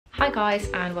guys,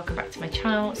 and welcome back to my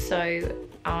channel. So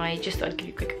I just thought I'd give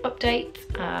you a quick update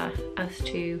as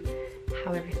to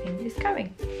how everything is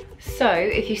going. So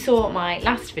if you saw my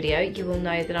last video, you will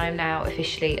know that I'm now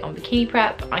officially on bikini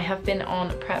prep. I have been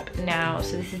on prep now,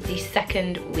 so this is the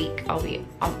second week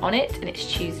I'm on it, and it's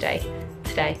Tuesday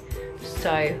today.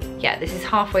 So yeah, this is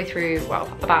halfway through, well,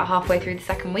 about halfway through the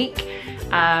second week.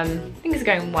 Things are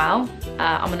going well.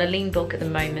 I'm on a lean bulk at the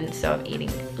moment, so I'm eating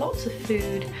lots of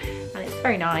food and it's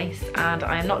very nice, and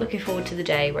I am not looking forward to the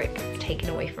day where it gets taken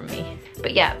away from me.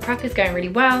 But yeah, prep is going really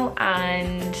well,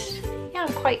 and yeah,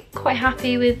 I'm quite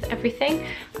happy with everything.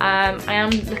 I am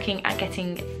looking at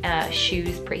getting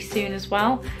shoes pretty soon as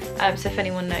well. So if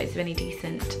anyone knows of any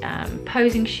decent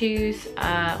posing shoes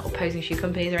or posing shoe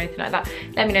companies or anything like that,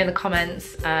 let me know in the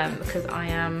comments, because I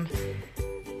am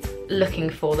looking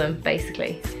for them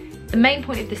basically. The main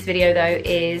point of this video though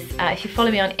is if you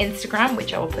follow me on Instagram,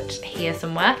 which I will put here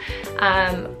somewhere,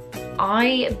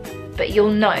 but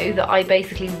you'll know that I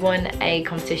basically won a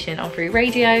competition on Free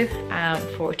Radio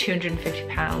for a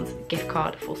 £250 gift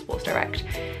card for Sports Direct.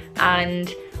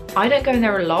 And I don't go in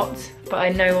there a lot, but I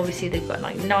know obviously they've got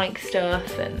like Nike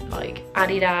stuff and like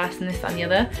Adidas and this, that and the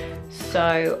other.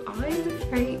 So I was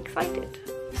very excited.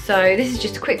 So this is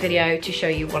just a quick video to show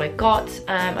you what I got.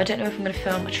 I don't know if I'm going to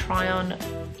film a try on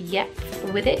yet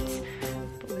with it,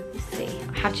 but we will see.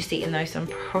 I have just eaten though, so I'm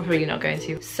probably not going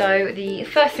to. So the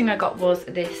first thing I got was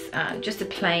this, just a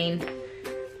plain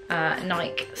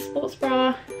Nike sports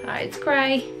bra. It's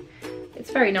grey.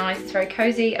 It's very nice. It's very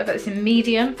cozy. I got this in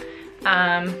medium.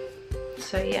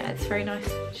 So yeah, it's very nice.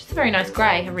 Just a very nice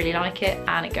grey. I really like it,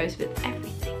 and it goes with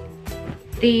everything.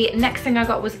 The next thing I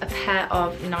got was a pair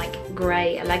of Nike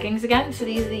grey leggings again. So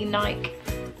these are the Nike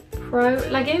Pro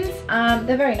leggings.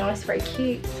 They're very nice, very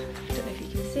cute. I don't know if you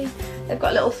can see. They've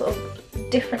got a little sort of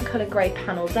different colour grey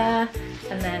panel there,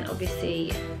 and then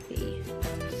obviously the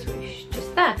swoosh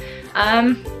just there.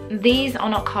 These are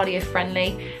not cardio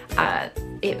friendly.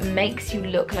 It makes you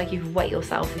look like you've wet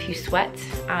yourself if you sweat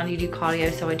and you do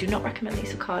cardio, so I do not recommend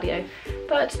these for cardio,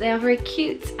 but they are very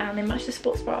cute and they match the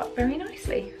sports bra very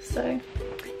nicely. So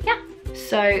yeah.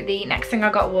 So the next thing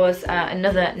I got was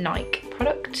another Nike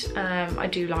product. I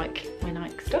do like my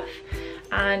Nike stuff,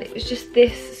 and it was just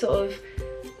this sort of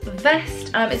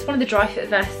vest. It's one of the dry fit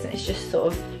vests, and it's just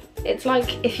sort of, it's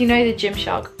like if you know the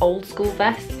Gymshark old school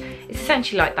vest, it's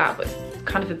essentially like that, but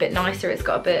kind of a bit nicer. It's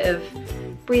got a bit of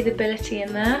breathability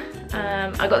in there.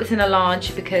 I got this in a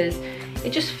large because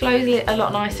it just flows a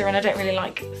lot nicer, and I don't really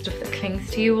like stuff that clings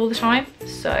to you all the time.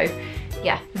 So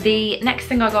yeah, the next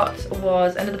thing I got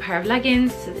was another pair of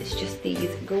leggings. So it's just these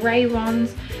grey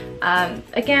ones.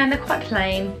 Again, they're quite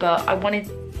plain, but I wanted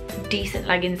decent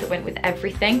leggings that went with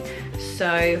everything.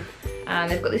 So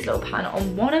they've got this little pattern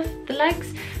on one of the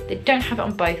legs. They don't have it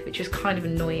on both, which is kind of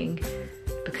annoying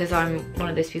because I'm one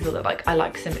of those people that I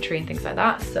like symmetry and things like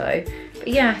that. So, but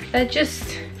yeah, they're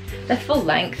full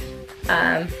length.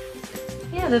 Yeah,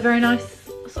 they're very nice,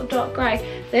 sort of dark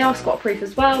grey. They are squat proof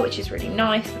as well, which is really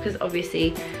nice because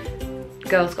obviously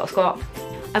girls got squat.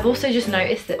 I've also just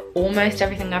noticed that almost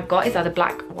everything I've got is either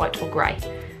black, white or grey.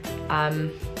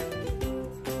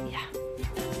 Yeah.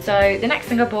 So the next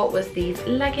thing I bought was these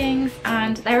leggings,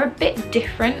 and they're a bit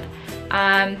different.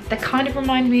 They kind of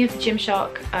remind me of the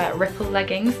Gymshark Ripple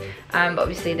leggings, but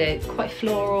obviously they're quite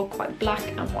floral, quite black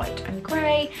and white and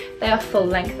grey. They are full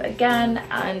length again,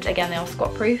 and again they are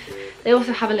squat proof. They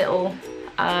also have a little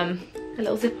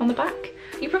zip on the back.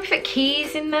 You probably fit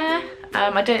keys in there.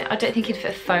 I don't think you'd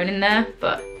fit a phone in there,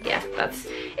 but yeah,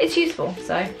 it's useful.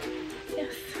 So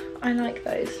yes, I like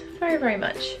those very, very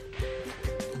much.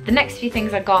 The next few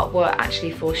things I got were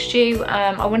actually for Stu.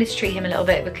 I wanted to treat him a little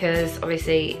bit because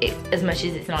obviously as much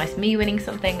as it's nice me winning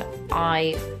something,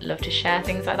 I love to share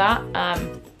things like that.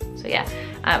 So yeah,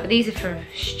 but these are from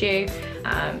Stu.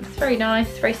 It's very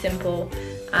nice, very simple,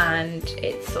 and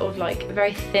it's sort of like a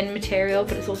very thin material,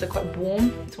 but it's also quite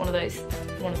warm. It's one of those.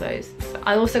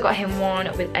 I also got him one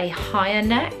with a higher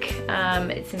neck.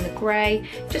 It's in the grey.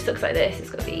 Just looks like this. It's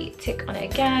got the tick on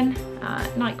it again.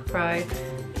 Nike Pro.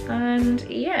 And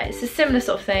yeah, it's a similar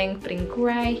sort of thing, but in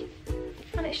grey,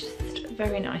 and it's just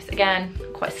very nice. Again,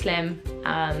 quite slim,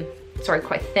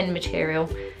 quite thin material,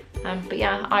 but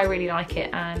yeah, I really like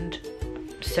it, and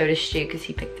so does Stu because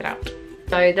he picked it out.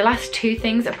 So the last two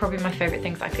things are probably my favourite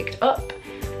things I picked up.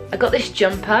 I got this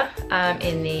jumper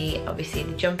in obviously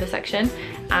the jumper section,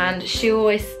 and Stu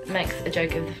always makes a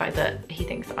joke of the fact that he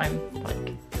thinks I'm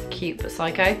like cute but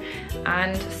psycho,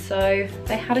 and so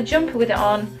they had a jumper with it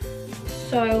on,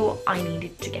 so I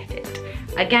needed to get it.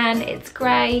 Again, it's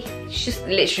grey. It's just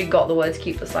literally got the words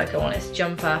cute but psycho on its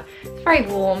jumper. It's very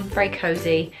warm, very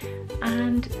cozy.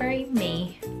 and very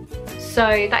me.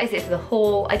 So that is it for the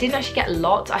haul. I didn't actually get a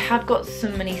lot. I have got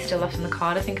some money still left on the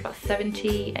card. I think about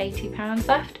 70, 80 pounds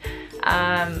left.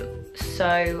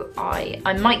 So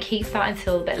I might keep that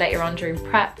until a bit later on during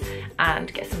prep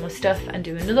and get some more stuff and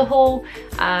do another haul.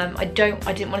 I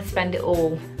didn't want to spend it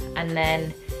all and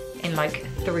then in like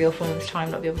 3 or 4 months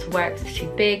time not be able to wear it because it's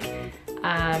too big,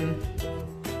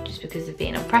 just because of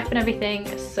being on prep and everything.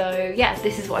 So yeah,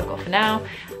 this is what I've got for now,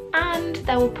 and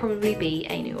there will probably be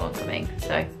a new one coming,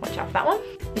 so watch out for that one.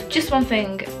 There's just one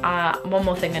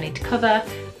more thing I need to cover.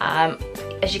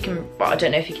 As you can, well, I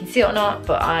don't know if you can see it or not,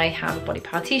 but I have a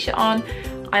BodyPower t-shirt on.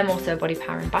 I'm also a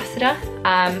BodyPower ambassador,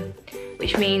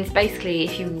 which means basically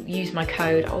if you use my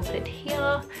code, I'll put it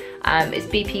here, it's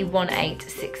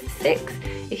BP1866.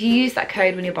 If you use that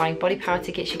code when you're buying BodyPower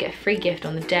tickets, you get a free gift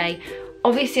on the day.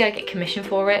 Obviously I get commission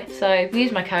for it, so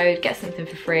use my code, get something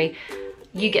for free.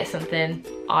 You get something,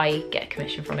 I get a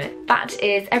commission from it. That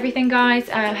is everything, guys.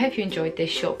 I hope you enjoyed this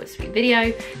short but sweet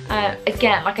video.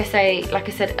 Again, like I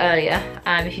said earlier,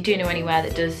 if you do know anywhere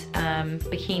that does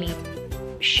bikini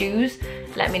shoes,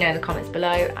 let me know in the comments below,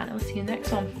 and I'll see you in the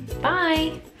next one.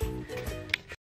 Bye.